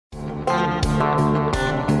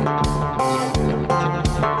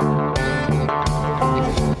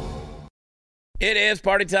It is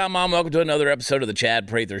party time, Mom. Welcome to another episode of the Chad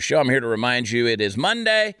Prather Show. I'm here to remind you it is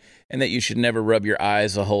Monday and that you should never rub your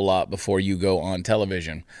eyes a whole lot before you go on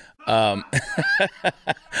television. I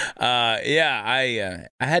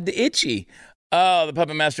had the itchy. Oh, the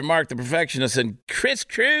Puppet Master Mark, the Perfectionist, and Chris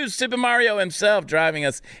Cruz, Super Mario himself, driving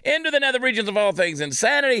us into the nether regions of all things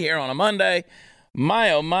insanity here on a Monday. My,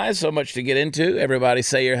 oh my, so much to get into. Everybody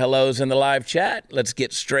say your hellos in the live chat. Let's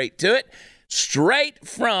get straight to it. Straight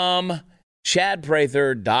from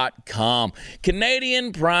ChadPrather.com.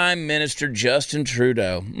 Canadian Prime Minister Justin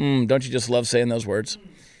Trudeau. Don't you just love saying those words?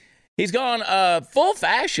 He's gone full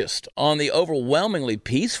fascist on the overwhelmingly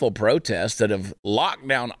peaceful protests that have locked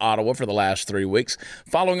down Ottawa for the last 3 weeks,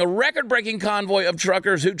 following a record-breaking convoy of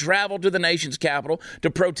truckers who traveled to the nation's capital to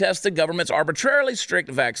protest the government's arbitrarily strict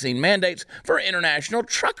vaccine mandates for international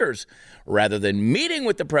truckers. Rather than meeting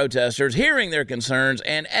with the protesters, hearing their concerns,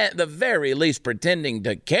 and at the very least pretending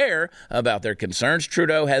to care about their concerns,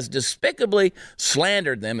 Trudeau has despicably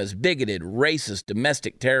slandered them as bigoted, racist,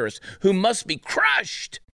 domestic terrorists who must be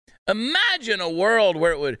crushed. Imagine a world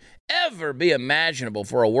where it would ever be imaginable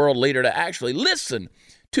for a world leader to actually listen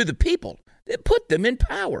to the people that put them in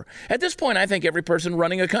power. At this point, I think every person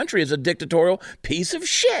running a country is a dictatorial piece of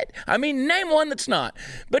shit. I mean, name one that's not.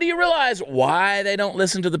 But do you realize why they don't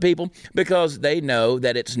listen to the people? Because they know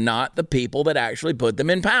that it's not the people that actually put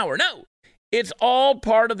them in power. No. It's all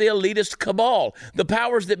part of the elitist cabal. The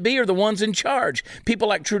powers that be are the ones in charge. People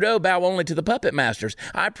like Trudeau bow only to the puppet masters.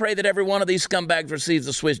 I pray that every one of these scumbags receives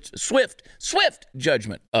the swift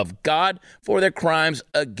judgment of God for their crimes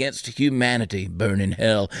against humanity. Burn in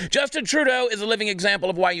hell. Justin Trudeau is a living example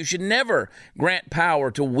of why you should never grant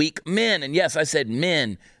power to weak men. And yes, I said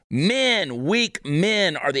men. Weak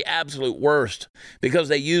men are the absolute worst because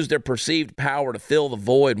they use their perceived power to fill the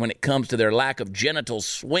void when it comes to their lack of genital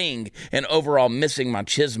swing and overall missing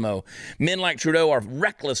machismo. Men like Trudeau are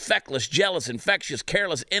reckless, feckless, jealous, infectious,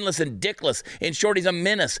 careless, endless, and dickless. In short, he's a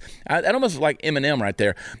menace. That almost like Eminem right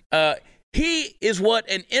there. He is what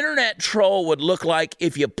an internet troll would look like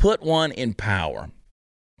if you put one in power.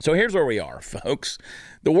 So here's where we are, folks.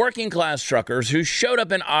 The working-class truckers who showed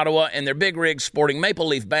up in Ottawa in their big rigs sporting maple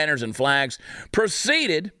leaf banners and flags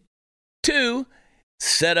proceeded to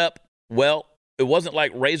set up, well, it wasn't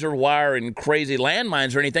like razor wire and crazy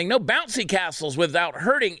landmines or anything. No bouncy castles without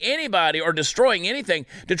hurting anybody or destroying anything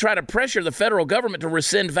to try to pressure the federal government to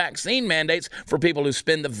rescind vaccine mandates for people who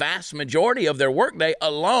spend the vast majority of their workday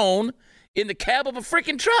alone in the cab of a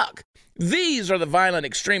freaking truck. These are the violent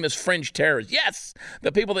extremist fringe terrorists. Yes,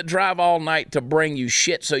 the people that drive all night to bring you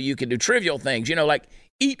shit so you can do trivial things, like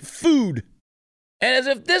eat food. And as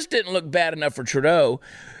if this didn't look bad enough for Trudeau,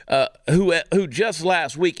 who just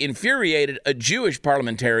last week infuriated a Jewish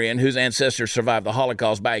parliamentarian whose ancestors survived the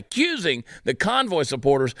Holocaust by accusing the convoy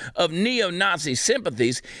supporters of neo-Nazi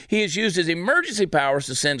sympathies, he has used his emergency powers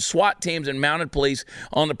to send SWAT teams and mounted police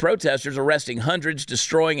on the protesters, arresting hundreds,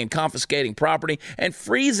 destroying and confiscating property, and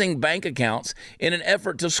freezing bank accounts in an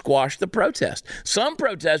effort to squash the protest. Some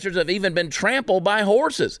protesters have even been trampled by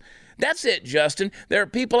horses. That's it, Justin. There are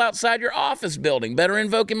people outside your office building. Better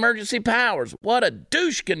invoke emergency powers. What a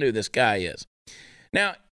douche canoe this guy is.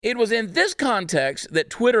 Now, it was in this context that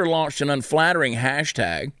Twitter launched an unflattering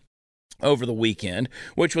hashtag over the weekend,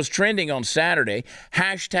 which was trending on Saturday,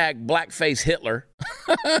 hashtag Blackface Hitler.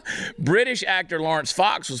 British actor Lawrence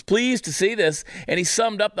Fox was pleased to see this, and he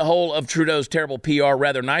summed up the whole of Trudeau's terrible PR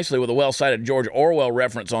rather nicely with a well-cited George Orwell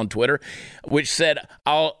reference on Twitter, which said,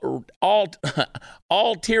 all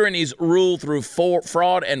tyrannies rule through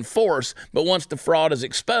fraud and force, but once the fraud is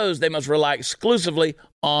exposed, they must rely exclusively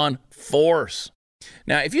on force.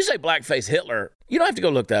 Now, if you say Blackface Hitler, you don't have to go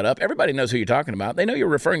look that up. Everybody knows who you're talking about. They know you're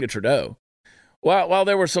referring to Trudeau. While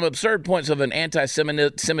there were some absurd points of an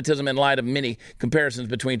anti-Semitism in light of many comparisons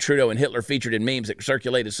between Trudeau and Hitler featured in memes that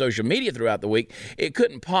circulated social media throughout the week, it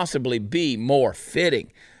couldn't possibly be more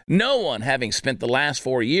fitting. No one, having spent the last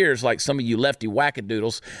 4 years like some of you lefty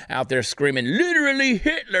wackadoodles out there screaming literally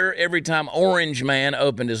Hitler every time Orange Man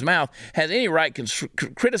opened his mouth, has any right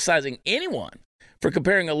criticizing anyone for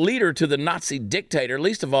comparing a leader to the Nazi dictator,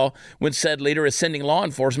 least of all when said leader is sending law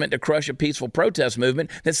enforcement to crush a peaceful protest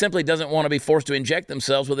movement that simply doesn't want to be forced to inject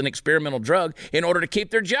themselves with an experimental drug in order to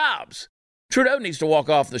keep their jobs. Trudeau needs to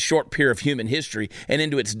walk off the short pier of human history and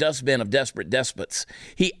into its dustbin of desperate despots.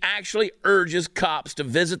 He actually urges cops to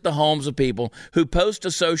visit the homes of people who post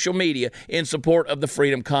to social media in support of the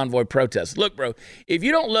Freedom Convoy protests. Look, bro, if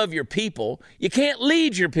you don't love your people, you can't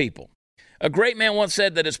lead your people. A great man once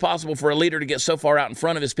said that it's possible for a leader to get so far out in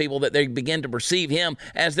front of his people that they begin to perceive him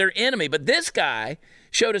as their enemy. But this guy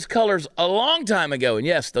showed his colors a long time ago. And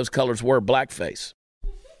yes, those colors were blackface.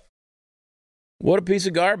 What a piece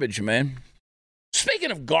of garbage, man. Speaking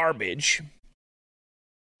of garbage,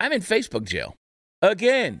 I'm in Facebook jail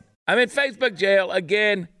again.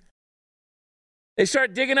 They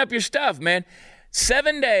start digging up your stuff, man.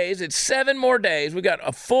 7 days. It's 7 more days. We got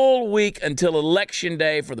a full week until Election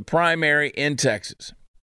Day for the primary in Texas.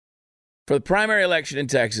 For the primary election in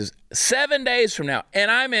Texas, 7 days from now. And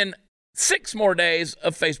I'm in 6 more days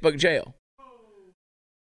of Facebook jail.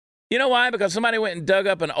 You know why? Because somebody went and dug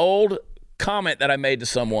up an old comment that I made to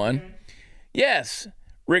someone. Yes,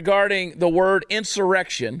 regarding the word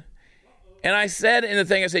insurrection. And I said in the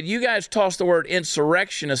thing, I said, you guys toss the word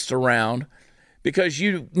insurrectionist around because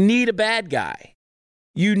you need a bad guy.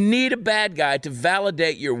 You need a bad guy to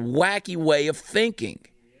validate your wacky way of thinking.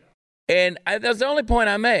 And that's the only point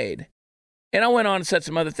I made. And I went on and said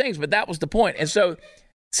some other things, but that was the point. And so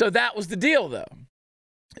that was the deal, though.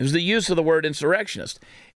 It was the use of the word insurrectionist.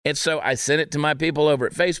 And so I sent it to my people over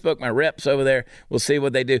at Facebook, my reps over there. We'll see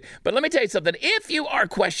what they do. But let me tell you something. If you are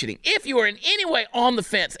questioning, if you are in any way on the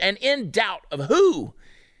fence and in doubt of who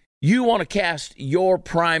you want to cast your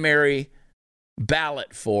primary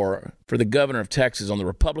ballot for the governor of Texas on the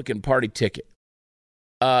Republican Party ticket,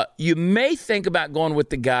 you may think about going with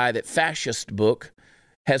the guy that Fascist Book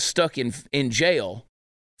has stuck in jail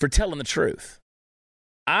for telling the truth.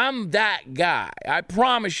 I'm that guy. I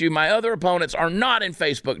promise you, my other opponents are not in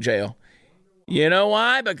Facebook jail. You know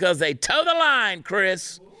why? Because they toe the line,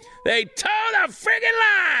 Chris. They toe the friggin'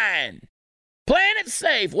 line. Playing it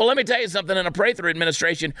safe. Well, let me tell you something. In a pray-through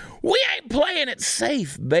administration, we ain't playing it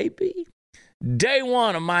safe, baby. Day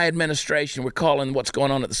one of my administration, we're calling what's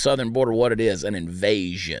going on at the southern border what it is, an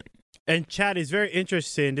invasion. And Chad, is very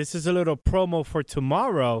interesting. This is a little promo for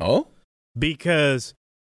tomorrow. Oh? Because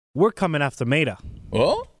we're coming after Meta.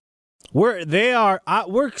 Oh? We're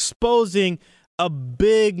exposing a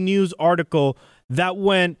big news article that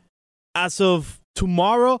when, as of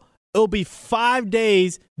tomorrow, it'll be 5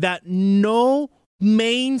 days that no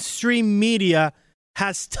mainstream media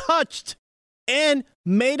has touched, and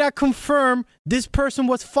Meta confirm this person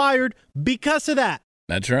was fired because of that.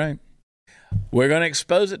 That's right. We're going to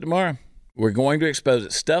expose it tomorrow. We're going to expose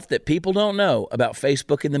it. Stuff that people don't know about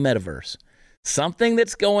Facebook and the metaverse. Something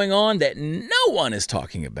that's going on that no one is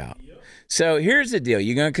talking about. So here's the deal.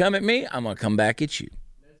 You're going to come at me, I'm going to come back at you.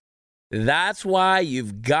 That's why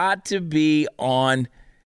you've got to be on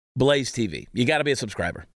Blaze TV. You got to be a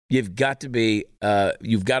subscriber. You've got to be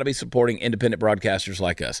supporting independent broadcasters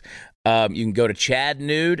like us. You can go to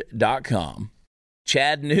chadnude.com,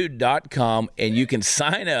 and you can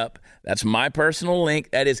sign up. That's my personal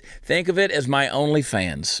link. That is, think of it as my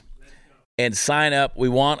OnlyFans. And sign up. We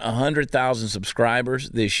want 100,000 subscribers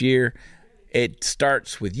this year. It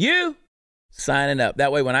starts with you signing up.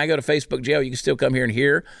 That way, when I go to Facebook jail, you can still come here and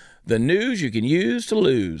hear the news you can use to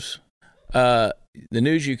lose. The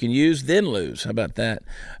news you can use, then lose. How about that?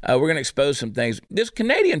 We're going to expose some things. This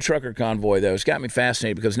Canadian trucker convoy, though, has got me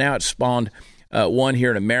fascinated because now it's spawned one here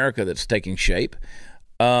in America that's taking shape.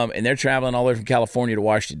 And they're traveling all the way from California to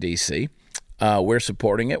Washington, D.C., we're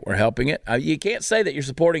supporting it. We're helping it. You can't say that you're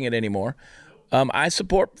supporting it anymore. I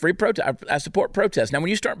support free protest. I support protests. Now, when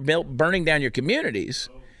you start burning down your communities,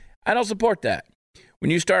 I don't support that.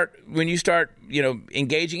 When you start,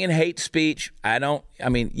 engaging in hate speech,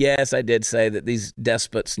 yes, I did say that these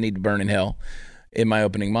despots need to burn in hell in my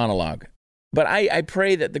opening monologue. But I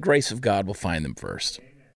pray that the grace of God will find them first.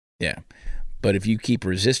 Yeah. But if you keep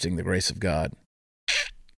resisting the grace of God,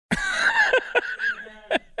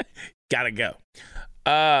 gotta go.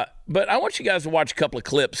 But I want you guys to watch a couple of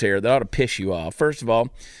clips here that ought to piss you off. First of all,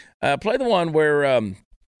 play the one where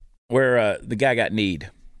the guy got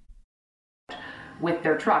kneed. With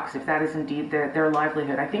their trucks, if that is indeed their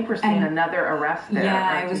livelihood. I think we're seeing another arrest there.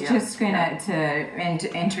 Yeah, I was just going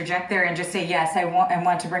to interject there and just say, yes, I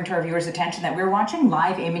want to bring to our viewers' attention that we're watching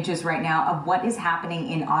live images right now of what is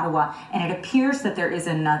happening in Ottawa, and it appears that there is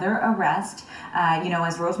another arrest.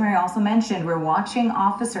 As Rosemary also mentioned, we're watching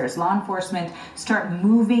officers, law enforcement, start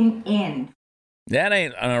moving in. That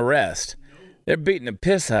ain't an arrest. They're beating the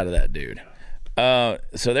piss out of that dude. So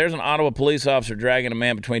there's an Ottawa police officer dragging a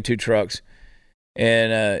man between two trucks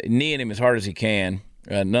and kneeing him as hard as he can.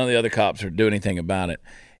 None of the other cops are doing anything about it.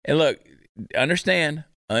 And look, understand,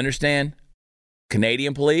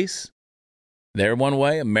 Canadian police, they're one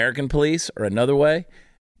way. American police are another way.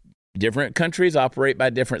 Different countries operate by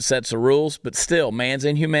different sets of rules, but still, man's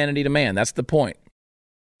inhumanity to man. That's the point.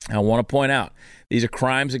 I want to point out, these are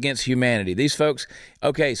crimes against humanity. These folks,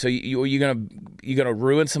 okay, so you're gonna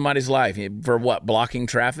ruin somebody's life for what? Blocking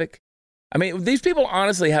traffic? I mean, these people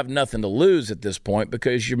honestly have nothing to lose at this point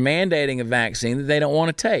because you're mandating a vaccine that they don't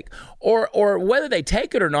want to take. Or whether they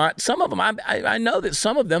take it or not, some of them, I know that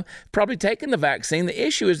some of them probably taken the vaccine. The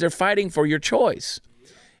issue is they're fighting for your choice.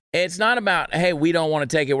 It's not about, hey, we don't want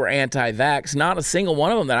to take it, we're anti-vax. Not a single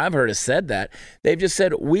one of them that I've heard has said that. They've just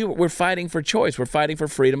said, we're fighting for choice. We're fighting for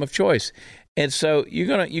freedom of choice. And so you're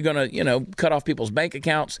gonna cut off people's bank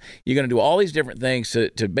accounts. You're gonna do all these different things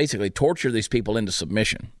to basically torture these people into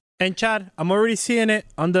submission. And Chad, I'm already seeing it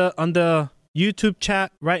on the YouTube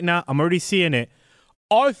chat right now. I'm already seeing it.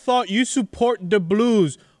 I thought you support the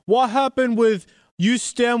Blues. What happened with you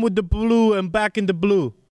stand with the blue and back in the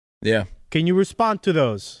blue? Yeah. Can you respond to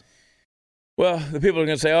those? Well, the people are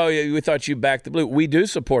going to say, oh, yeah, we thought you backed the blue. We do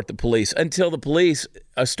support the police until the police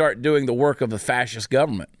start doing the work of the fascist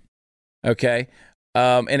government. Okay?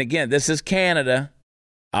 And again, this is Canada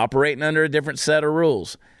operating under a different set of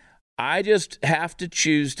rules. I just have to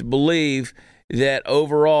choose to believe that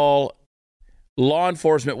overall law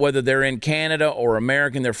enforcement, whether they're in Canada or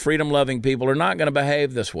American, they're freedom-loving people, are not going to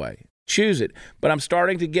behave this way. Choose it. But I'm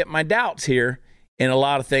starting to get my doubts here in a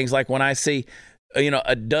lot of things, like when I see,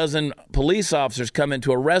 a dozen police officers come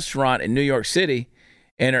into a restaurant in New York City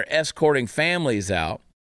and are escorting families out.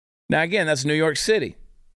 Now, again, that's New York City.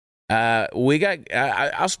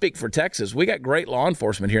 I'll speak for Texas. We got great law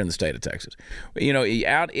enforcement here in the state of Texas.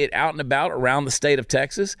 Out and about around the state of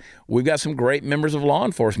Texas, we've got some great members of law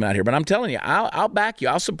enforcement out here. But I'm telling you, I'll back you.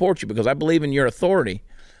 I'll support you because I believe in your authority.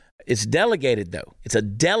 It's delegated, though. It's a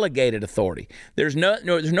delegated authority. There's no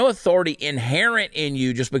authority inherent in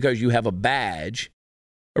you just because you have a badge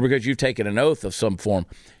or because you've taken an oath of some form.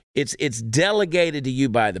 It's delegated to you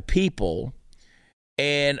by the people.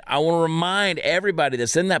 And I want to remind everybody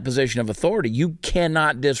that's in that position of authority, you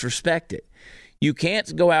cannot disrespect it. You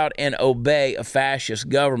can't go out and obey a fascist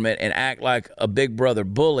government and act like a big brother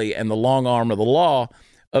bully and the long arm of the law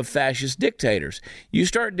of fascist dictators. You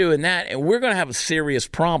start doing that, and we're going to have a serious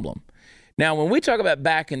problem. Now, when we talk about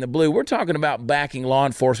backing the blue, we're talking about backing law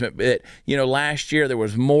enforcement. Last year there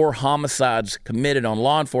was more homicides committed on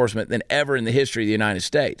law enforcement than ever in the history of the United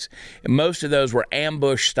States. And most of those were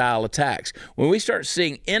ambush-style attacks. When we start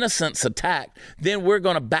seeing innocents attacked, then we're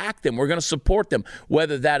going to back them. We're going to support them,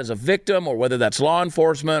 whether that is a victim or whether that's law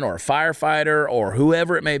enforcement or a firefighter or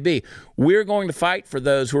whoever it may be. We're going to fight for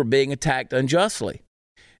those who are being attacked unjustly.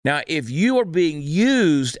 Now, if you are being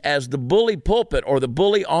used as the bully pulpit or the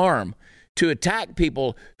bully arm to attack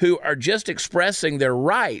people who are just expressing their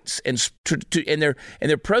rights and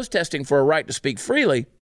they're protesting for a right to speak freely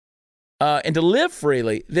and to live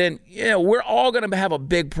freely, then we're all going to have a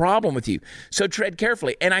big problem with you. So tread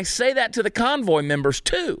carefully. And I say that to the convoy members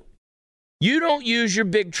too. You don't use your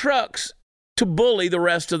big trucks to bully the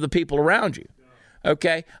rest of the people around you.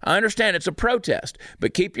 Okay, I understand it's a protest,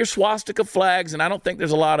 but keep your swastika flags, and I don't think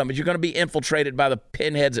there's a lot of them, but you're going to be infiltrated by the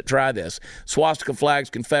pinheads that try this. Swastika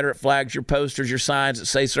flags, Confederate flags, your posters, your signs that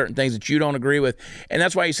say certain things that you don't agree with. And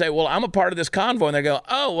that's why you say, well, I'm a part of this convoy. And they go,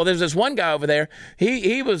 oh, well, there's this one guy over there.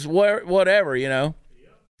 He was whatever,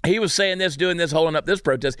 He was saying this, doing this, holding up this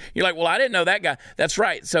protest. You're like, well, I didn't know that guy. That's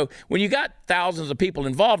right. So when you got thousands of people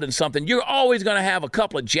involved in something, you're always going to have a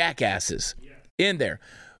couple of jackasses in there.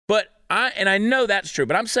 But I know that's true,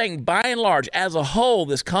 but I'm saying by and large, as a whole,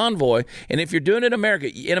 this convoy, and if you're doing it in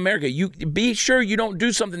America, you be sure you don't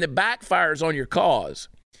do something that backfires on your cause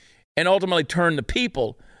and ultimately turn the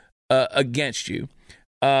people against you,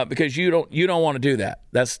 because you don't want to do that.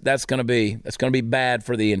 That's going to be bad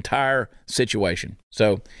for the entire situation.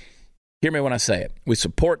 So hear me when I say it. We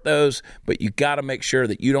support those, but you got to make sure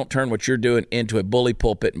that you don't turn what you're doing into a bully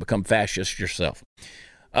pulpit and become fascist yourself.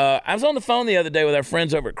 I was on the phone the other day with our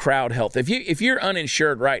friends over at Crowd Health. If you're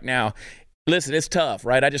uninsured right now, listen, it's tough,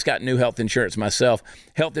 right? I just got new health insurance myself.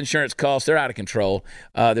 Health insurance costs, they're out of control.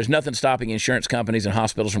 There's nothing stopping insurance companies and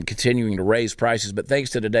hospitals from continuing to raise prices. But thanks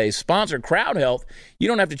to today's sponsor, Crowd Health, you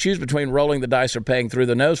don't have to choose between rolling the dice or paying through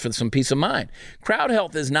the nose for some peace of mind. Crowd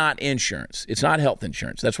Health is not insurance. It's not health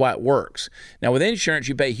insurance. That's why it works. Now, with insurance,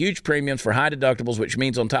 you pay huge premiums for high deductibles, which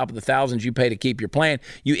means on top of the thousands you pay to keep your plan,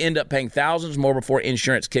 you end up paying thousands more before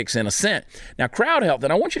insurance kicks in a cent. Now, Crowd Health,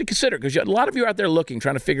 and I want you to consider, because a lot of you are out there looking,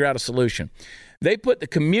 trying to figure out a solution. They put the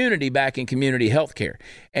community back in community health care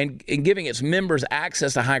and giving its members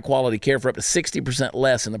access to high-quality care for up to 60%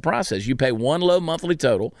 less in the process. You pay one low monthly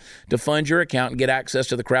total to fund your account and get access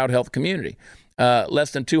to the Crowd Health community, less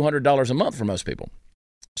than $200 a month for most people.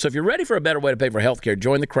 So if you're ready for a better way to pay for health care,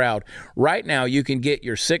 join the Crowd. Right now, you can get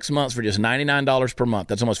your 6 months for just $99 per month.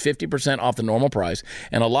 That's almost 50% off the normal price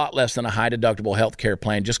and a lot less than a high-deductible health care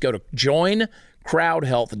plan. Just go to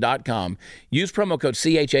joincriowdhealth.com. Use promo code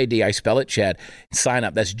CHAD. I spell it Chad. Sign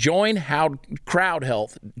up. That's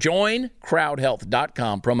joincriowdhealth.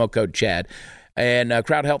 Joincriowdhealth.com. Promo code Chad. And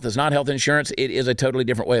Crowd Health is not health insurance. It is a totally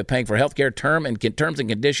different way of paying for health care. Terms and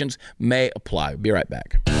conditions may apply. Be right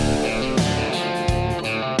back.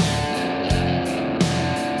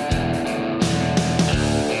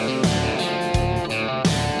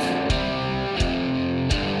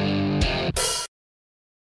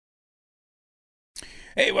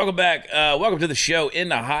 Hey, welcome back. Welcome to the show. In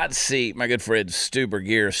the hot seat, my good friend Stu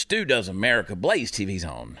Burguiere. Stu Does America. Blaze TV's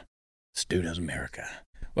on. Stu Does America.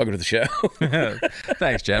 Welcome to the show.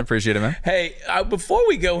 Thanks, Jen. Appreciate it, man. Hey, before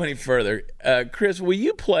we go any further, Chris, will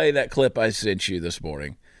you play that clip I sent you this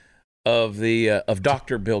morning of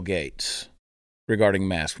Dr. Bill Gates regarding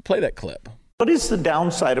masks? Play that clip. What is the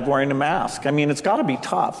downside of wearing a mask? I mean, it's got to be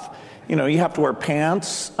tough. You know, you have to wear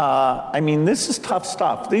pants. I mean, this is tough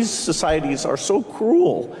stuff. These societies are so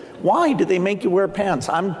cruel. Why do they make you wear pants?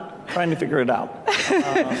 I'm trying to figure it out.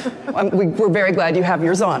 We're very glad you have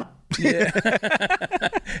yours on. Yeah.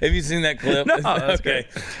 Have you seen that clip? No, that's okay.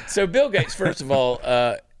 Great. So Bill Gates, first of all,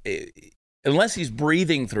 unless he's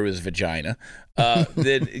breathing through his vagina,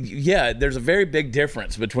 then yeah, there's a very big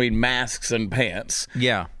difference between masks and pants.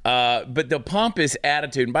 Yeah. But the pompous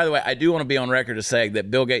attitude, and by the way, I do want to be on record to say that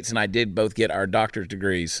Bill Gates and I did both get our doctor's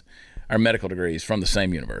degrees, our medical degrees from the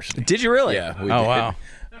same university. Did you really? Yeah. We did.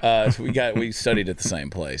 Wow. So we studied at the same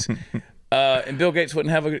place. And Bill Gates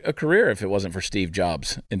wouldn't have a career if it wasn't for Steve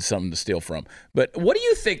Jobs and something to steal from. But what do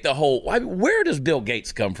you think where does Bill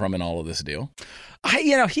Gates come from in all of this deal?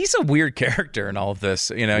 He's a weird character in all of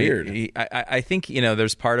this. Weird. I think,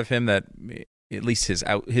 there's part of him that at least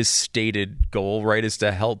his stated goal, right, is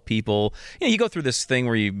to help people. You go through this thing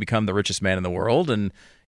where you become the richest man in the world, and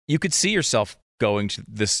you could see yourself going to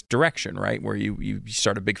this direction, right, where you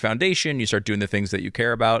start a big foundation, you start doing the things that you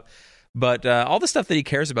care about. But all the stuff that he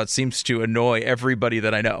cares about seems to annoy everybody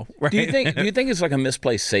that I know. Right? Do you think it's like a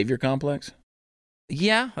misplaced savior complex?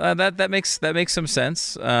 Yeah, that makes some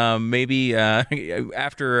sense. Maybe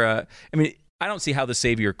after I don't see how the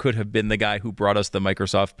savior could have been the guy who brought us the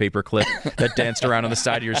Microsoft paperclip that danced around on the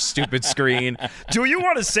side of your stupid screen. Do you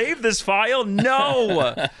want to save this file?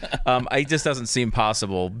 No. It just doesn't seem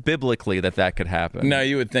possible biblically that could happen. No,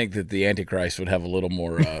 you would think that the Antichrist would have a little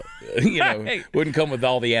more, wouldn't come with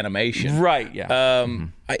all the animation. Right, yeah.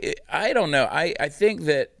 I don't know. I think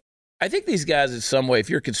these guys in some way,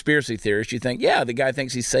 if you're a conspiracy theorist, you think, yeah, the guy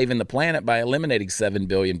thinks he's saving the planet by eliminating 7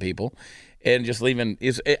 billion people. And just leaving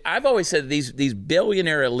I've always said these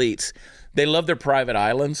billionaire elites, they love their private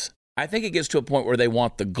islands. I think it gets to a point where they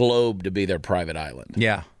want the globe to be their private island.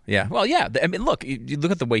 Yeah. Well, yeah. I mean, look, you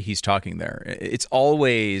look at the way he's talking there. It's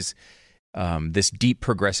always this deep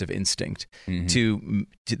progressive instinct to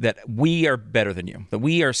that we are better than you, that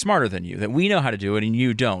we are smarter than you, that we know how to do it and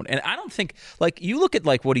you don't. And I don't think, you look at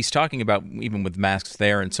what he's talking about, even with masks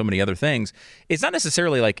there and so many other things. It's not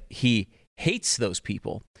necessarily like he hates those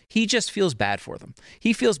people. He just feels bad for them.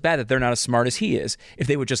 He feels bad that they're not as smart as he is. If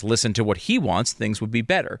they would just listen to what he wants, things would be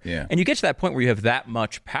better. Yeah. And you get to that point where you have that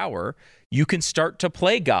much power, you can start to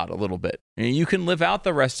play God a little bit. And you can live out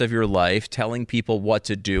the rest of your life telling people what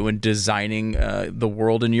to do and designing the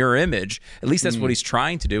world in your image. At least that's what he's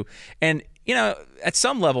trying to do. And at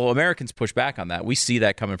some level, Americans push back on that. We see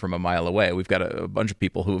that coming from a mile away. We've got a bunch of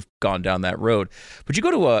people who have gone down that road. But you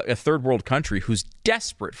go to a third world country who's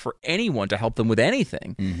desperate for anyone to help them with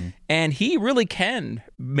anything. And he really can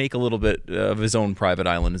make a little bit of his own private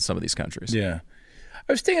island in some of these countries. Yeah.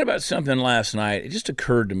 I was thinking about something last night. It just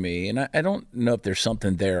occurred to me, and I don't know if there's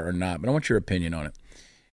something there or not, but I want your opinion on it.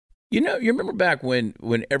 You remember back when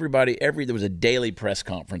there was a daily press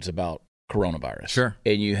conference about coronavirus. Sure.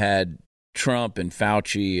 And you had Trump and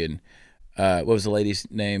Fauci and what was the lady's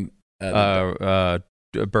name? Birx.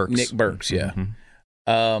 Nick Birx,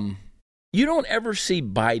 yeah. You don't ever see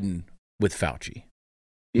Biden with Fauci.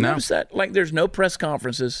 You notice that? There's no press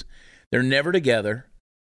conferences. They're never together.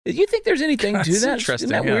 Do you think there's anything to that? Interesting.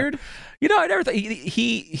 Isn't that weird? I never thought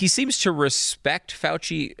he seems to respect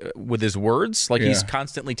Fauci with his words. He's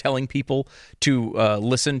constantly telling people to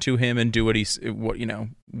listen to him and do what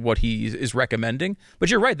he is recommending. But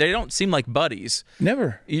you're right; they don't seem like buddies.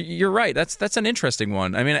 Never. You're right. That's an interesting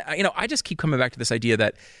one. I mean, I just keep coming back to this idea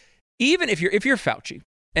that even if you're Fauci,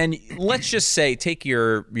 and let's just say, take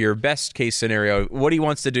your best case scenario, what he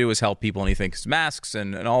wants to do is help people, and he thinks masks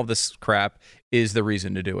and all this crap is the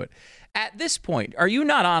reason to do it. At this point, are you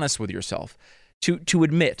not honest with yourself to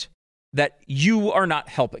admit that you are not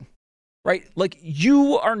helping? right? Like,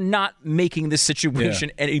 you are not making this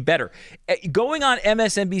situation any better. Going on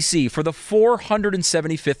MSNBC for the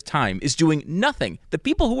 475th time is doing nothing. The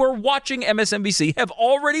people who are watching MSNBC have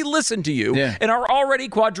already listened to you and are already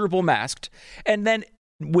quadruple masked. And then,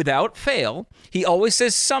 without fail, he always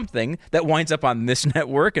says something that winds up on this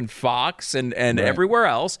network and Fox and everywhere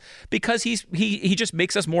else, because he just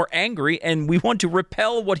makes us more angry, and we want to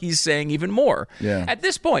repel what he's saying even more. At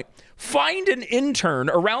this point, find an intern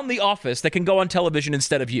around the office that can go on television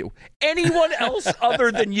instead of you. Anyone else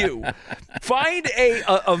other than you. Find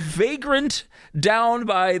a vagrant down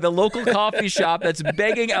by the local coffee shop that's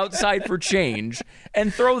begging outside for change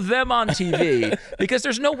and throw them on TV, because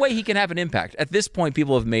there's no way he can have an impact. At this point,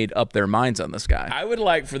 people have made up their minds on this guy. I would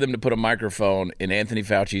like for them to put a microphone in Anthony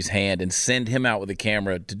Fauci's hand and send him out with a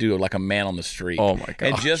camera to do like a man on the street. Oh my God!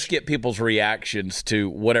 And just get people's reactions to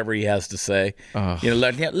whatever he has to say.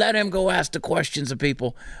 Let him go ask the questions of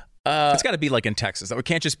people. It's got to be like in Texas. It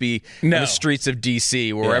can't just be in the streets of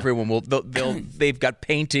D.C. where everyone will. They've got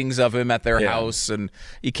paintings of him at their house, and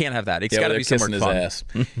you can't have that. It's got to be somewhere fun. His ass.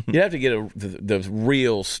 You have to get the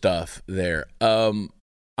real stuff there.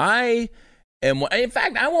 In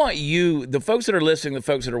fact, I want you, the folks that are listening, the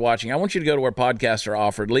folks that are watching, I want you to go to where podcasts are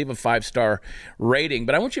offered, leave a 5-star rating,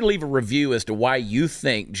 but I want you to leave a review as to why you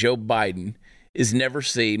think Joe Biden is never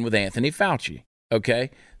seen with Anthony Fauci.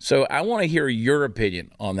 Okay? So I want to hear your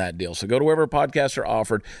opinion on that deal. So go to wherever podcasts are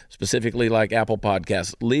offered, specifically like Apple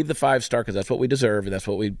Podcasts. Leave the 5-star, because that's what we deserve, and that's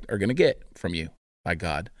what we are going to get from you, by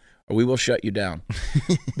God. Or we will shut you down.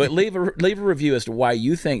 But leave a review as to why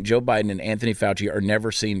you think Joe Biden and Anthony Fauci are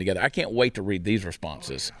never seen together. I can't wait to read these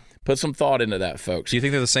responses. Put some thought into that, folks. Do you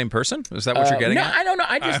think they're the same person? Is that what you're getting at? No, I don't know.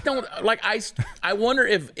 I just don't like. I wonder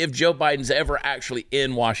if Joe Biden's ever actually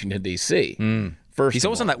in Washington D.C. First, he's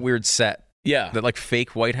always on that weird set. That like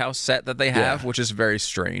fake White House set that they have, which is very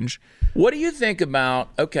strange. What do you think about?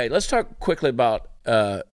 Okay, let's talk quickly about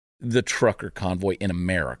the trucker convoy in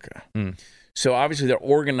America. So obviously they're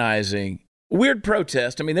organizing weird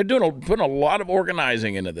protest. I mean, they're putting a lot of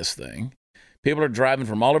organizing into this thing. People are driving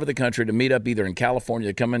from all over the country to meet up either in California,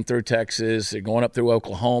 they're coming through Texas, they're going up through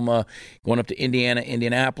Oklahoma, going up to Indiana,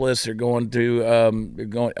 Indianapolis, they're going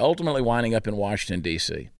ultimately winding up in Washington,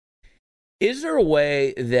 D.C. Is there a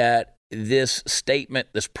way that this statement,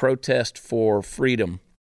 this protest for freedom,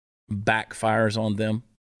 backfires on them?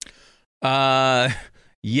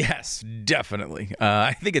 Yes, definitely.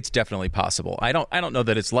 I think it's definitely possible. I don't know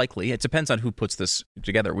that it's likely. It depends on who puts this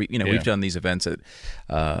together. We've done these events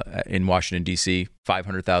in Washington D.C.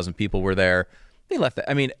 500,000 people were there. They left that.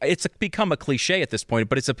 I mean, it's become a cliche at this point,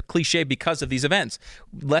 but it's a cliche because of these events.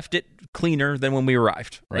 Left it cleaner than when we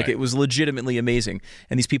arrived. Right. Like, it was legitimately amazing.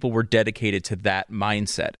 And these people were dedicated to that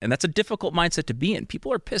mindset. And that's a difficult mindset to be in.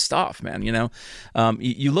 People are pissed off, man.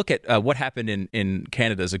 You look at what happened in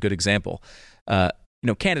Canada as a good example.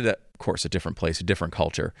 Canada, of course, a different place, a different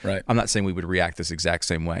culture. Right. I'm not saying we would react this exact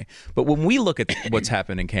same way. But when we look at what's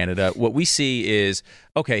happened in Canada, what we see is,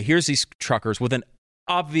 okay, here's these truckers with an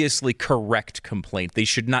obviously correct complaint. They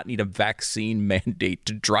should not need a vaccine mandate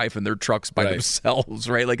to drive in their trucks by themselves,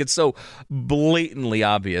 right? Like, it's so blatantly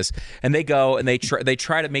obvious. And they go and they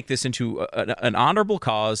try to make this into an honorable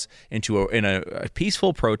cause, into a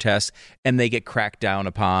peaceful protest, and they get cracked down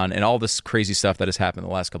upon, and all this crazy stuff that has happened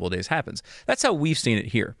the last couple of days happens. That's how we've seen it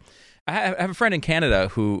here. I have a friend in Canada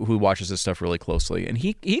who watches this stuff really closely, and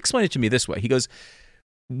he explained it to me this way. He goes,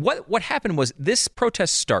 what happened was this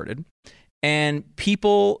protest started, and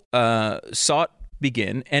people saw it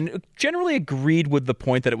begin and generally agreed with the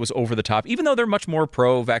point that it was over the top, even though they're much more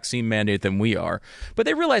pro-vaccine mandate than we are. But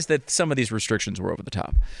they realized that some of these restrictions were over the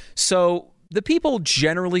top. So the people,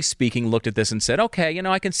 generally speaking, looked at this and said, okay,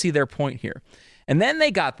 I can see their point here. And then they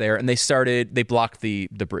got there and they blocked the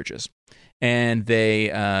bridges. And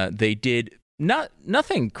they did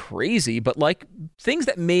nothing crazy, but like things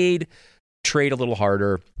that made trade a little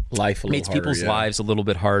harder, makes people's lives a little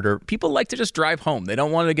bit harder. People like to just drive home. They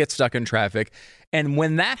don't want to get stuck in traffic. And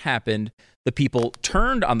when that happened, the people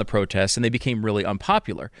turned on the protests and they became really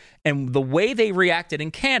unpopular. And the way they reacted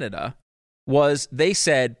in Canada was they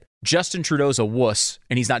said, Justin Trudeau's a wuss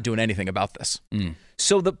and he's not doing anything about this.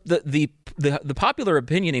 So the popular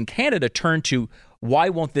opinion in Canada turned to, why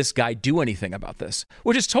won't this guy do anything about this?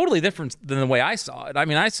 Which is totally different than the way I saw it. I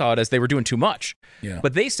mean, I saw it as they were doing too much. Yeah.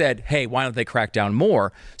 But they said, hey, why don't they crack down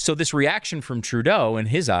more? So this reaction from Trudeau, in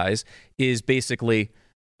his eyes, is basically,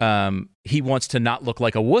 he wants to not look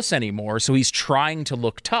like a wuss anymore, so he's trying to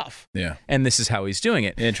look tough. Yeah. And this is how he's doing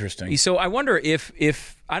it. Interesting. So I wonder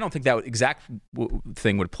if I don't think that exact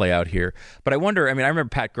thing would play out here, but I wonder, I remember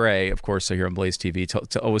Pat Gray, of course, here on Blaze TV,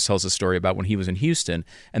 always tells a story about when he was in Houston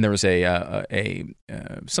and there was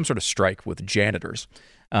some sort of strike with janitors.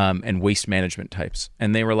 And waste management types.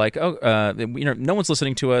 And they were like, no one's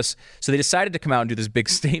listening to us. So they decided to come out and do this big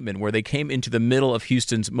statement where they came into the middle of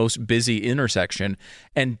Houston's most busy intersection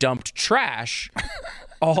and dumped trash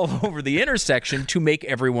all over the intersection to make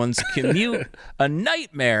everyone's commute a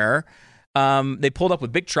nightmare. They pulled up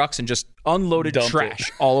with big trucks and just unloaded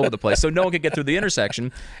trash all over the place so no one could get through the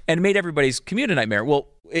intersection and made everybody's commute a nightmare. Well,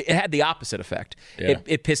 it had the opposite effect. Yeah.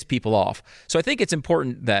 It pissed people off. So I think it's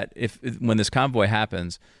important that when this convoy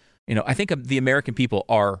happens, I think the American people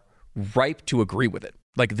are ripe to agree with it.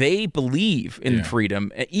 Like they believe in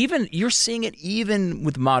freedom. Even you're seeing it even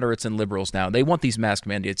with moderates and liberals now. They want these mask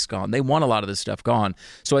mandates gone. They want a lot of this stuff gone.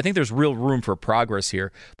 So I think there's real room for progress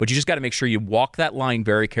here. But you just got to make sure you walk that line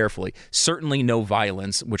very carefully. Certainly no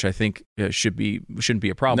violence, which I think shouldn't be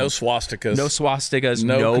a problem. No swastikas.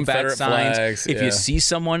 No bad Confederate signs. flags. If you see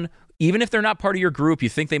someone, even if they're not part of your group, you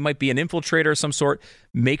think they might be an infiltrator of some sort,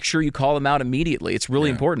 make sure you call them out immediately. It's really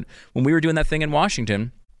important. When we were doing that thing in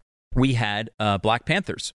Washington, we had Black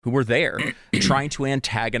Panthers who were there trying to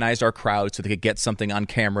antagonize our crowd so they could get something on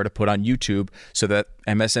camera to put on YouTube so that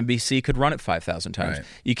MSNBC could run it 5,000 times. Right.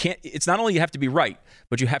 You can't. It's not only you have to be right,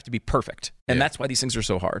 but you have to be perfect. And that's why these things are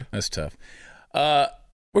so hard. That's tough. We're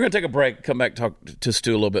going to take a break, come back, talk to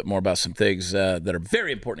Stu a little bit more about some things that are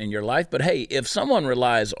very important in your life. But hey, if someone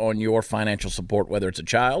relies on your financial support, whether it's a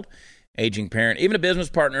child, aging parent, even a business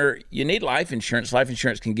partner, you need life insurance. Life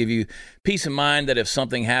insurance can give you peace of mind that if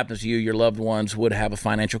something happens to you, your loved ones would have a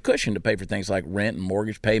financial cushion to pay for things like rent and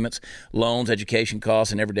mortgage payments, loans, education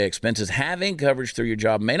costs, and everyday expenses. Having coverage through your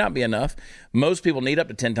job may not be enough. Most people need up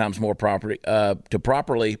to 10 times more property to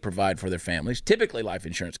properly provide for their families. Typically, life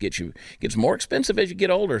insurance gets more expensive as you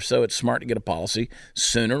get older, so it's smart to get a policy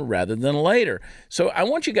sooner rather than later. So I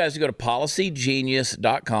want you guys to go to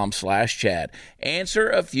policygenius.com/Chad. Answer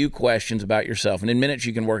a few questions about yourself, and in minutes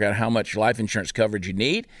you can work out how much life insurance coverage you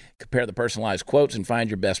need, compare the personalized quotes, and find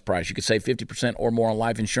your best price. You could save 50% or more on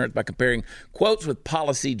life insurance by comparing quotes with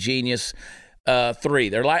Policy Genius 3.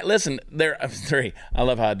 They're 3. I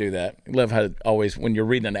love how I do that. I love how always when you're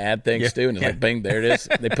reading an ad thing, Stu, and it's like, bing, there it is.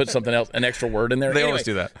 They put something else, an extra word in there. They always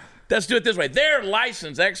do that. Let's do it this way. They're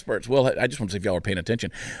licensed experts. I just want to see if y'all are paying attention.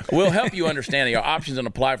 We'll help you understand your options and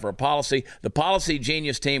apply for a policy. The Policy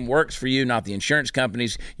Genius team works for you, not the insurance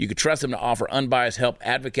companies. You can trust them to offer unbiased help,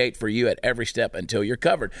 advocate for you at every step until you're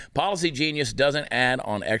covered. Policy Genius doesn't add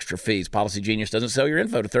on extra fees. Policy Genius doesn't sell your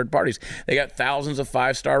info to third parties. They got thousands of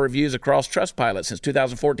 5-star reviews across Trustpilot. Since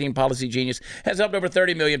 2014, Policy Genius has helped over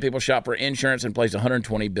 30 million people shop for insurance and placed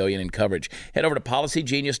 $120 billion in coverage. Head over to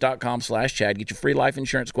policygenius.com/Chad. Get your free life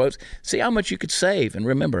insurance quotes. See how much you could save. And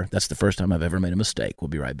remember, that's the first time I've ever made a mistake. We'll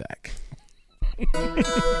be right back.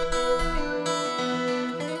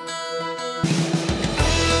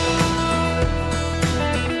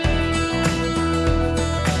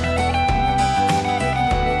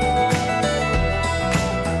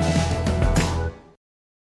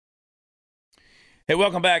 Hey,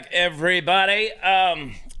 welcome back, everybody.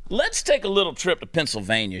 Let's take a little trip to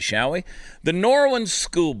Pennsylvania, shall we? The Norwin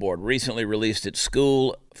School Board recently released its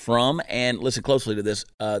school from, and listen closely to this,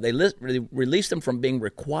 they released them from being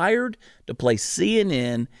required to play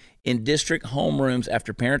CNN in district homerooms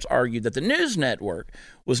after parents argued that the news network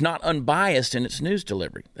was not unbiased in its news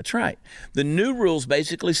delivery. That's right. The new rules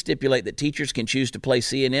basically stipulate that teachers can choose to play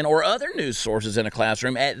CNN or other news sources in a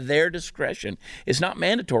classroom at their discretion. It's not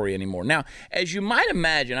mandatory anymore. Now, as you might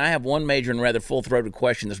imagine, I have one major and rather full-throated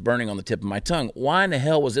question that's burning on the tip of my tongue. Why in the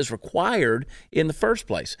hell was this required in the first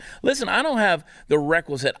place? Listen, I don't have the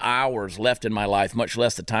requisite hours left in my life, much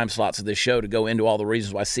less the time slots of this show, to go into all the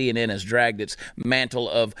reasons why CNN has dragged its mantle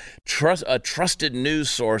of a trusted news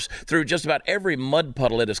source through just about every mud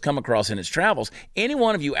puddle it has come across in its travels. Any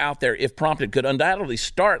one of you out there, if prompted, could undoubtedly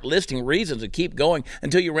start listing reasons and keep going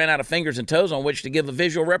until you ran out of fingers and toes on which to give a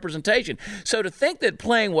visual representation. So to think that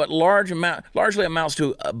playing what largely amounts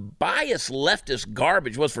to a biased leftist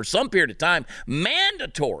garbage was for some period of time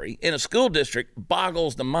mandatory in a school district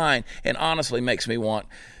boggles the mind and honestly makes me want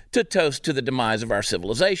to toast to the demise of our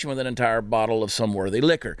civilization with an entire bottle of some worthy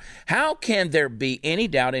liquor. How can there be any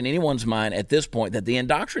doubt in anyone's mind at this point that the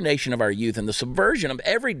indoctrination of our youth and the subversion of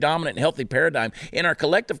every dominant and healthy paradigm in our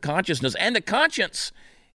collective consciousness and the conscience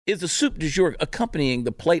is the soup du jour accompanying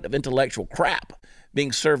the plate of intellectual crap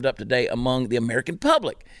being served up today among the American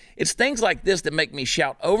public. It's things like this that make me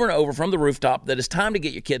shout over and over from the rooftop that it's time to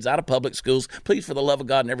get your kids out of public schools. Please, for the love of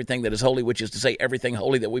God and everything that is holy, which is to say everything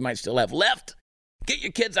holy that we might still have left, get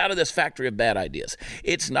your kids out of this factory of bad ideas.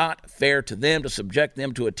 It's not fair to them to subject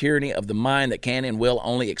them to a tyranny of the mind that can and will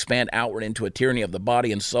only expand outward into a tyranny of the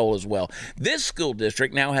body and soul as well. This school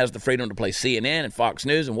district now has the freedom to play CNN and Fox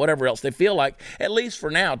News and whatever else they feel like, at least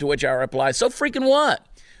for now, to which I reply, so freaking what?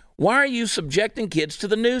 Why are you subjecting kids to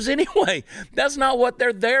the news anyway? That's not what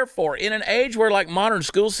they're there for. In an age where, like modern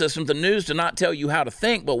school systems, the news do not tell you how to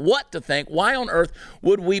think, but what to think, why on earth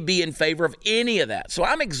would we be in favor of any of that? So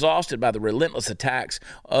I'm exhausted by the relentless attacks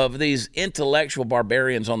of these intellectual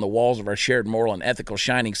barbarians on the walls of our shared moral and ethical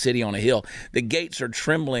shining city on a hill. The gates are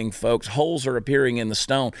trembling, folks. Holes are appearing in the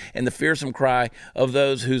stone, and the fearsome cry of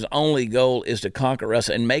those whose only goal is to conquer us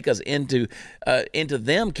and make us into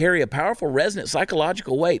them carry a powerful, resonant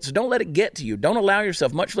psychological weight. So don't let it get to you. Don't allow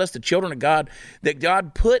yourself, much less the children of God that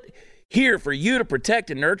God put here for you to protect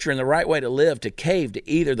and nurture in the right way to live, to cave to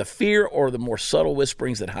either the fear or the more subtle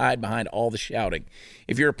whisperings that hide behind all the shouting.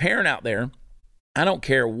 If you're a parent out there, I don't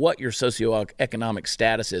care what your socioeconomic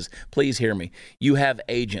status is. Please hear me. You have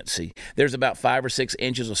agency. There's about 5 or 6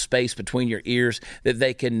 inches of space between your ears that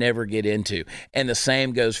they can never get into. And the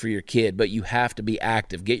same goes for your kid, but you have to be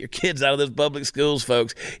active. Get your kids out of those public schools,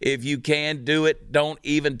 folks. If you can do it, don't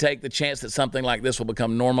even take the chance that something like this will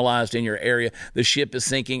become normalized in your area. The ship is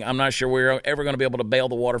sinking. I'm not sure we're ever going to be able to bail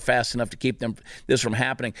the water fast enough to keep this from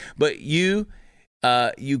happening. But you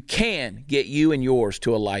can get you and yours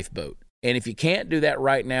to a lifeboat. And if you can't do that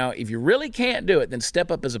right now, if you really can't do it, then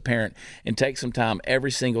step up as a parent and take some time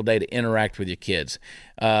every single day to interact with your kids.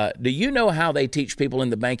 Do you know how they teach people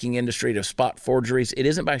in the banking industry to spot forgeries? It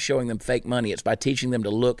isn't by showing them fake money. It's by teaching them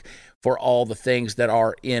to look for all the things that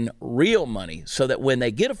are in real money so that when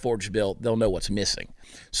they get a forged bill, they'll know what's missing.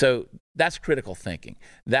 So that's critical thinking.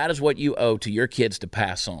 That is what you owe to your kids to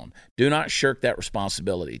pass on. Do not shirk that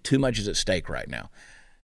responsibility. Too much is at stake right now.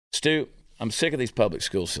 Stu, I'm sick of these public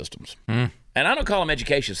school systems. And I don't call them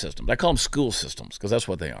education systems. I call them school systems because that's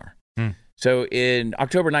what they are. So in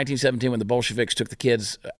October 1917, when the Bolsheviks took the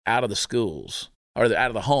kids out of the schools, or out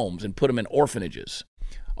of the homes, and put them in orphanages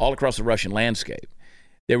all across the Russian landscape,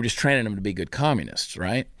 they were just training them to be good communists,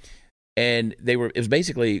 right? And it was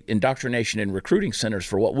basically indoctrination and recruiting centers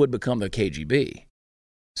for what would become the KGB.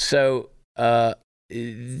 So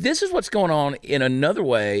this is what's going on in another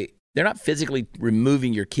way. They're not physically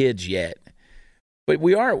removing your kids yet. But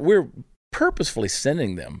we're purposefully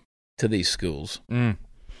sending them to these schools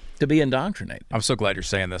to be indoctrinated. I'm so glad you're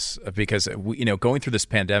saying this because going through this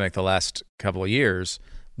pandemic the last couple of years,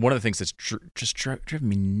 one of the things that's just driven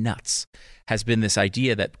me nuts has been this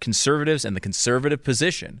idea that conservatives and the conservative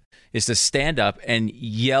position is to stand up and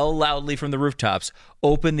yell loudly from the rooftops,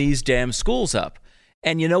 open these damn schools up.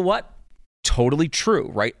 And you know what? Totally true,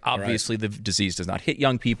 right? Obviously, the disease does not hit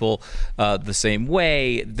young people the same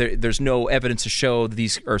way. There's no evidence to show that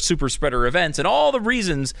these are super spreader events, and all the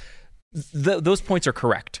reasons, those points are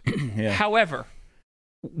correct. However,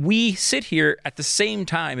 we sit here at the same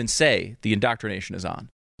time and say the indoctrination is on,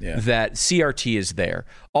 that CRT is there,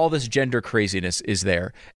 all this gender craziness is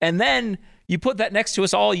there, and then you put that next to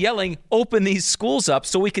us all yelling, open these schools up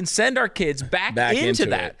so we can send our kids back into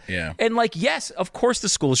that. And yes, of course the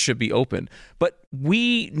schools should be open, but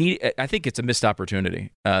I think it's a missed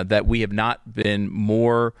opportunity that we have not been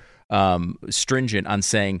more stringent on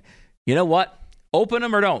saying, you know what, open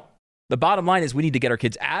them or don't. The bottom line is we need to get our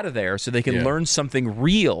kids out of there so they can learn something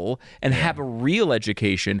real and have a real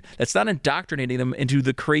education that's not indoctrinating them into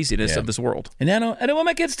the craziness of this world. And I don't want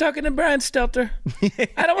my kids talking to Brian Stelter.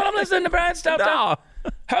 I don't want them listening to Brian Stelter. No.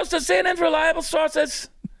 Host of CNN's reliable sources.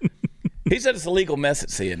 He said it's a legal mess at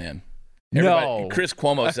CNN. No. Chris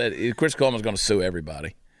Cuomo's going to sue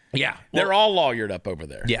everybody. Yeah. They're all lawyered up over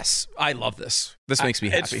there. Yes. I love this. This makes me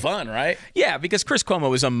happy. It's fun, right? Yeah, because Chris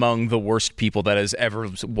Cuomo is among the worst people that has ever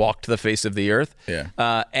walked the face of the earth.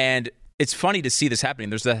 And it's funny to see this happening.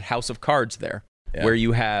 There's that house of cards there where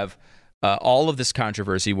you have all of this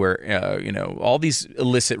controversy where, all these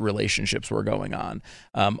illicit relationships were going on.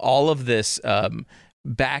 All of this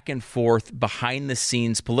back and forth, behind the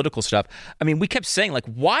scenes political stuff. I mean, we kept saying,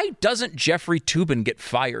 why doesn't Jeffrey Toobin get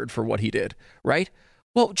fired for what he did, right?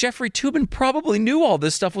 Well, Jeffrey Toobin probably knew all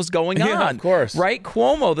this stuff was going on. Yeah, of course. Right?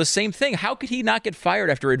 Cuomo, the same thing. How could he not get fired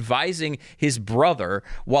after advising his brother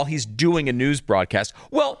while he's doing a news broadcast?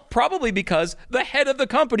 Well, probably because the head of the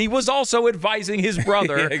company was also advising his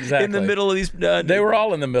brother in the middle of these... they were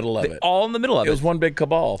all in the middle of it. All in the middle of it. It was one big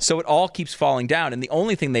cabal. So it all keeps falling down. And the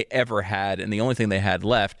only thing they ever had and the only thing they had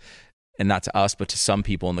left... and not to us, but to some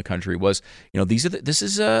people in the country, was, this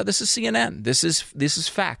is CNN. This is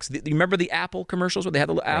facts. You remember the Apple commercials where they had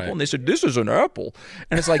the apple and they said, "This is an apple,"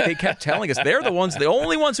 and it's like they kept telling us they're the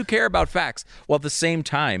only ones who care about facts, while at the same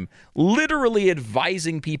time literally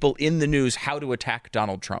advising people in the news how to attack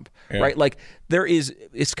Donald Trump. Right? Like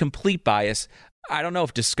it's complete bias. I don't know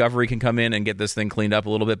if Discovery can come in and get this thing cleaned up a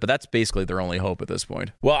little bit, but that's basically their only hope at this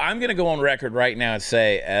point. Well, I'm going to go on record right now and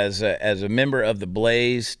say, as a member of the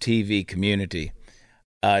Blaze TV community,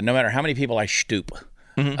 no matter how many people I stoop,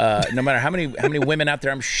 no matter how many women out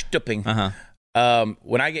there I'm stooping,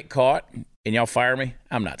 when I get caught and y'all fire me,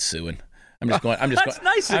 I'm not suing. I'm just going. That's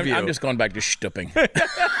nice of you. I'm just going back to stooping.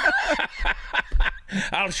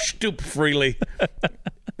 I'll stoop freely.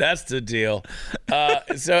 That's the deal.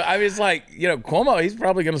 So I mean, it's like, Cuomo, he's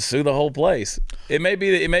probably going to sue the whole place. It may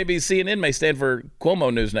be CNN may stand for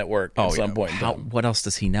Cuomo News Network at some point in time. What else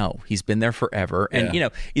does he know? He's been there forever. And,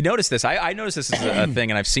 you notice this. I noticed this is a thing,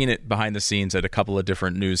 and I've seen it behind the scenes at a couple of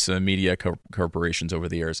different news media corporations over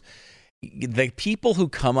the years. The people who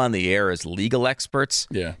come on the air as legal experts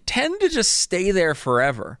tend to just stay there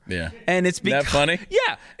forever. Yeah. And it's because, isn't that funny?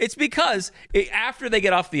 Yeah. It's because after they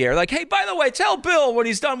get off the air, like, hey, by the way, tell Bill when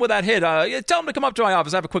he's done with that hit, tell him to come up to my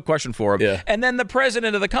office. I have a quick question for him. Yeah. And then the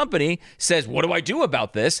president of the company says, what do I do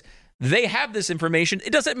about this? They have this information.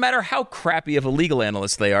 It doesn't matter how crappy of a legal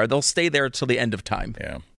analyst they are. They'll stay there till the end of time.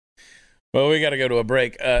 Yeah. Well, we got to go to a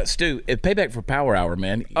break. Stu, it's payback for Power Hour,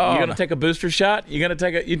 man. You're going to take a booster shot? You're going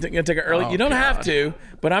to take an early? You don't have to,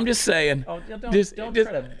 but I'm just saying. Oh, don't try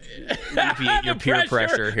to alleviate your peer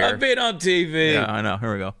pressure here. I've been on TV. Yeah, I know.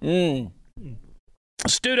 Here we go.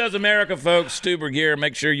 Stu Does America, folks. Stu Burguiere.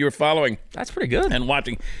 Make sure you're following. That's pretty good. And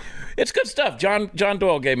watching. It's good stuff. John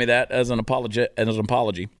Doyle gave me that as an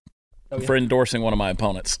apology. For endorsing one of my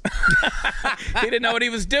opponents. He didn't know what he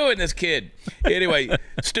was doing, this kid. Anyway,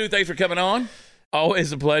 Stu, thanks for coming on.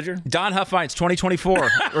 Always a pleasure. Don Huffines, 2024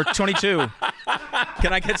 or 22.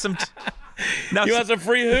 Can I get some? No, you want some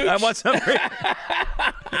free hooch? I want some free.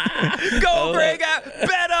 Go bring out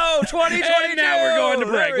Beto 2022. And now we're going to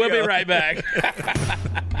break. We'll be right back.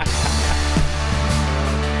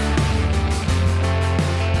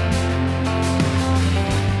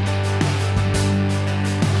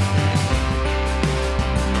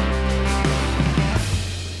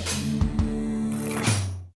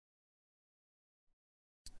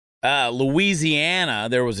 Louisiana,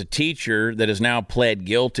 there was a teacher that has now pled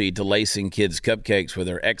guilty to lacing kids' cupcakes with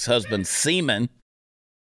her ex-husband's semen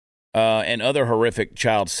and other horrific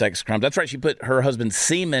child sex crimes. That's right, she put her husband's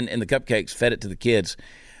semen in the cupcakes, fed it to the kids.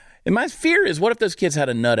 And my fear is, what if those kids had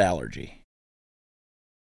a nut allergy?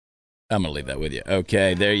 I'm going to leave that with you.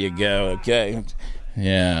 Okay, there you go. Okay.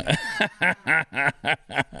 Yeah.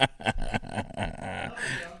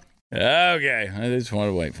 Okay, I just want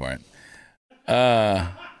to wait for it.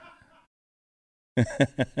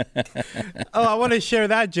 I want to share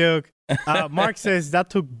that joke. Mark says that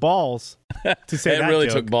took balls to say that. It really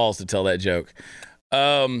joke. took balls to tell that joke.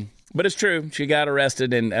 But it's true. She got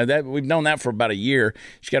arrested, and we've known that for about a year.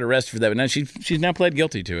 She got arrested for that, but now she's now pled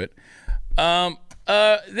guilty to it.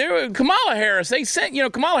 Kamala Harris. They sent.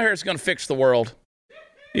 Kamala Harris is going to fix the world.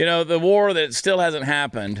 The war that still hasn't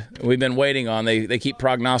happened, we've been waiting on. They keep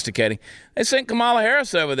prognosticating. They sent Kamala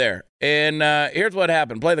Harris over there. And here's what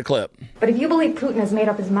happened. Play the clip. But if you believe Putin has made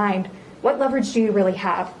up his mind, what leverage do you really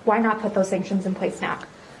have? Why not put those sanctions in place now?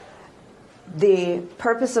 The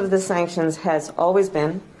purpose of the sanctions has always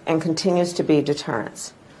been and continues to be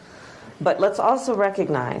deterrence. But let's also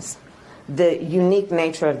recognize the unique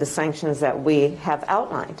nature of the sanctions that we have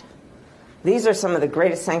outlined. These are some of the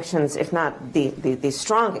greatest sanctions, if not the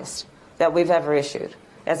strongest, that we've ever issued.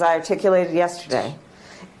 As I articulated yesterday,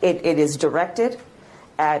 it is directed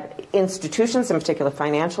at institutions, in particular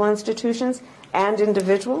financial institutions, and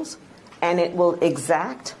individuals, and it will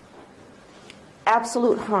exact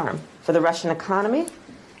absolute harm for the Russian economy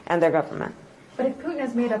and their government. But if Putin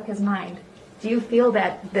has made up his mind, do you feel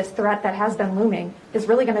that this threat that has been looming is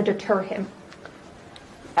really going to deter him?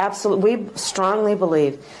 Absolutely. We strongly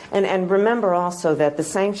believe. And remember also that the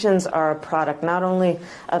sanctions are a product not only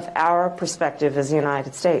of our perspective as the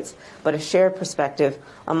United States, but a shared perspective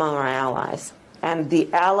among our allies. And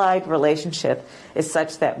the allied relationship is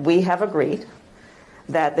such that we have agreed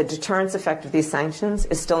that the deterrence effect of these sanctions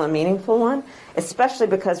is still a meaningful one, especially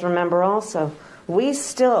because, remember also, we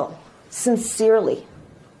still sincerely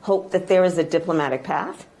hope that there is a diplomatic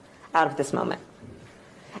path out of this moment.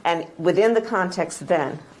 And within the context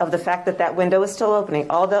then of the fact that that window is still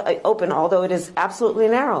although it is absolutely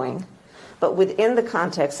narrowing, but within the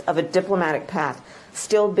context of a diplomatic path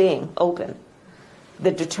still being open,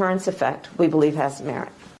 the deterrence effect, we believe, has merit.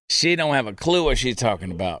 She don't have a clue what she's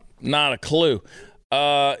talking about. Not a clue.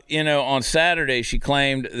 On Saturday, she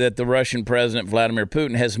claimed that the Russian President Vladimir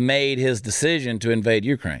Putin has made his decision to invade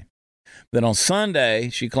Ukraine. Then on Sunday,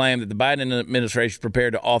 she claimed that the Biden administration is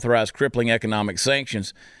prepared to authorize crippling economic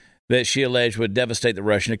sanctions that she alleged would devastate the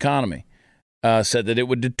Russian economy. Said that it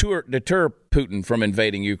would deter Putin from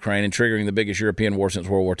invading Ukraine and triggering the biggest European war since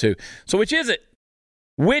World War II. So which is it?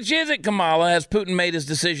 Which is it, Kamala? Has Putin made his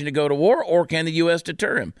decision to go to war, or can the U.S.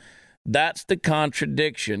 deter him? That's the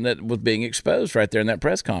contradiction that was being exposed right there in that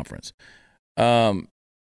press conference.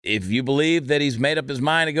 If you believe that he's made up his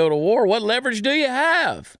mind to go to war, what leverage do you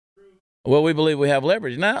have? Well, we believe we have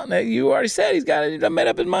leverage. Now you already said he's made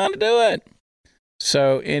up his mind to do it.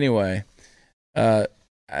 So anyway, they're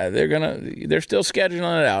still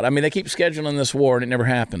scheduling it out. I mean, they keep scheduling this war and it never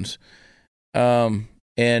happens.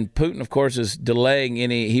 And Putin, of course, is delaying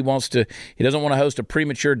he doesn't want to host a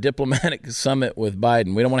premature diplomatic summit with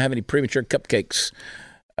Biden. We don't want to have any premature cupcakes.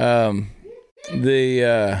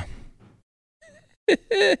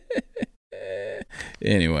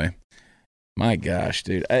 Anyway, my gosh,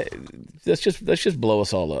 dude, let's just blow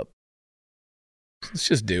us all up. Let's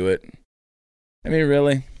just do it. I mean,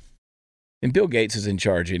 really? And Bill Gates is in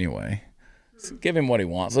charge anyway. Let's give him what he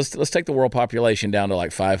wants. Let's take the world population down to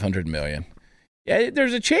like 500 million. Yeah,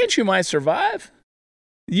 there's a chance you might survive.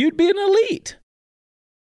 You'd be an elite.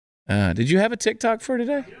 Did you have a TikTok for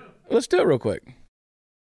today? Let's do it real quick.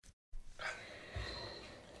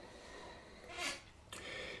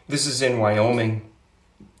 This is in Wyoming.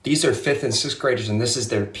 These are 5th and 6th graders, and this is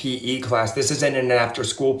their PE class. This isn't an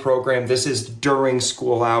after-school program. This is during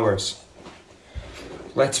school hours.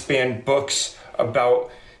 Let's ban books about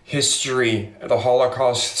history, the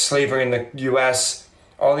Holocaust, slavery in the U.S.,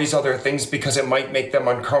 all these other things because it might make them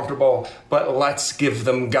uncomfortable, but let's give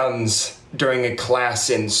them guns during a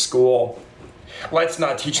class in school. Let's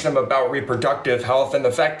not teach them about reproductive health and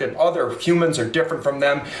the fact that other humans are different from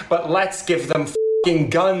them, but let's give them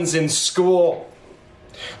f***ing guns in school.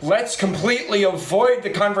 Let's completely avoid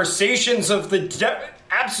the conversations of the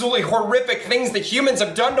absolutely horrific things that humans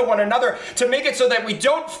have done to one another to make it so that we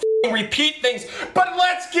don't f***ing repeat things, but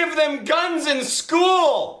let's give them guns in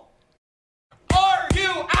school. Are you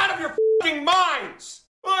out of your f***ing minds?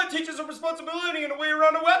 Oh, it teaches a responsibility and a way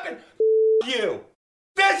around a weapon. F*** you.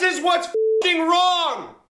 This is what's f***ing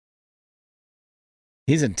wrong.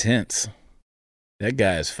 He's intense. That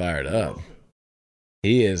guy is fired up.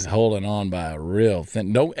 He is holding on by a real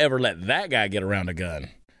thin. Don't ever let that guy get around a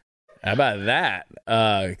gun. How about that?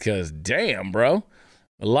 Because damn, bro,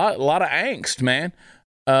 a lot of angst, man.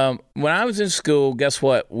 When I was in school, guess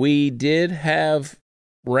what? We did have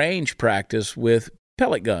range practice with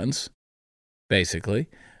pellet guns, basically.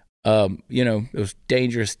 Those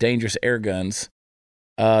dangerous air guns.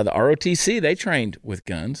 The ROTC, they trained with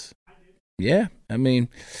guns. Yeah, I mean,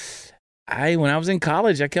 when I was in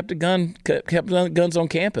college, I kept guns on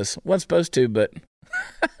campus. Wasn't supposed to, but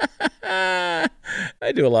I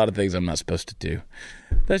do a lot of things I'm not supposed to do.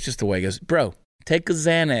 That's just the way it goes. Bro, take a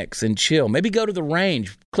Xanax and chill. Maybe go to the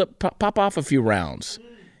range, pop off a few rounds.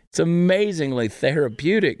 It's amazingly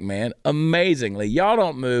therapeutic, man. Amazingly. Y'all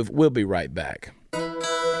don't move. We'll be right back.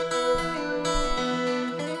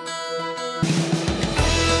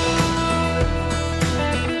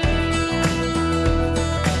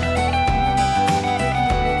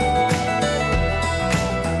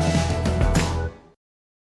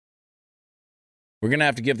 We're going to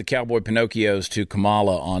have to give the Cowboy Pinocchios to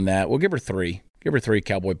Kamala on that. We'll give her 3. Give her 3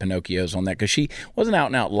 Cowboy Pinocchios on that because she wasn't out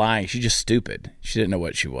and out lying. She's just stupid. She didn't know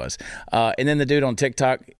what she was. And then the dude on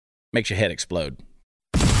TikTok makes your head explode.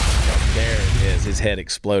 There it is. His head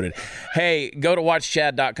exploded. Hey, go to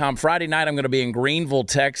watchchad.com. Friday night, I'm going to be in Greenville,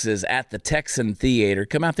 Texas at the Texan Theater.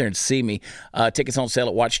 Come out there and see me. Tickets on sale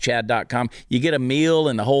at watchchad.com. You get a meal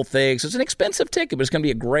and the whole thing. So it's an expensive ticket, but it's going to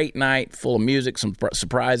be a great night full of music, some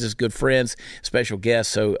surprises, good friends, special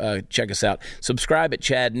guests. So check us out. Subscribe at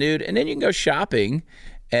Chad Nude, and then you can go shopping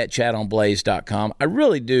at chadonblaze.com. I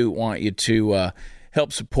really do want you to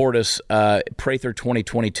help support us,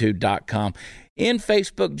 Prather2022.com. In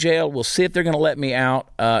Facebook jail, we'll see if they're going to let me out.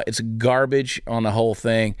 It's garbage on the whole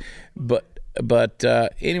thing. But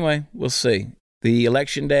anyway, we'll see. The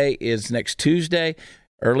election day is next Tuesday.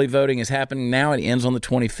 Early voting is happening now. It ends on the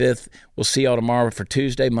 25th. We'll see y'all tomorrow for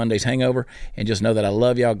Tuesday, Monday's hangover. And just know that I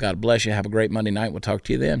love y'all. God bless you. Have a great Monday night. We'll talk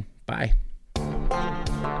to you then. Bye.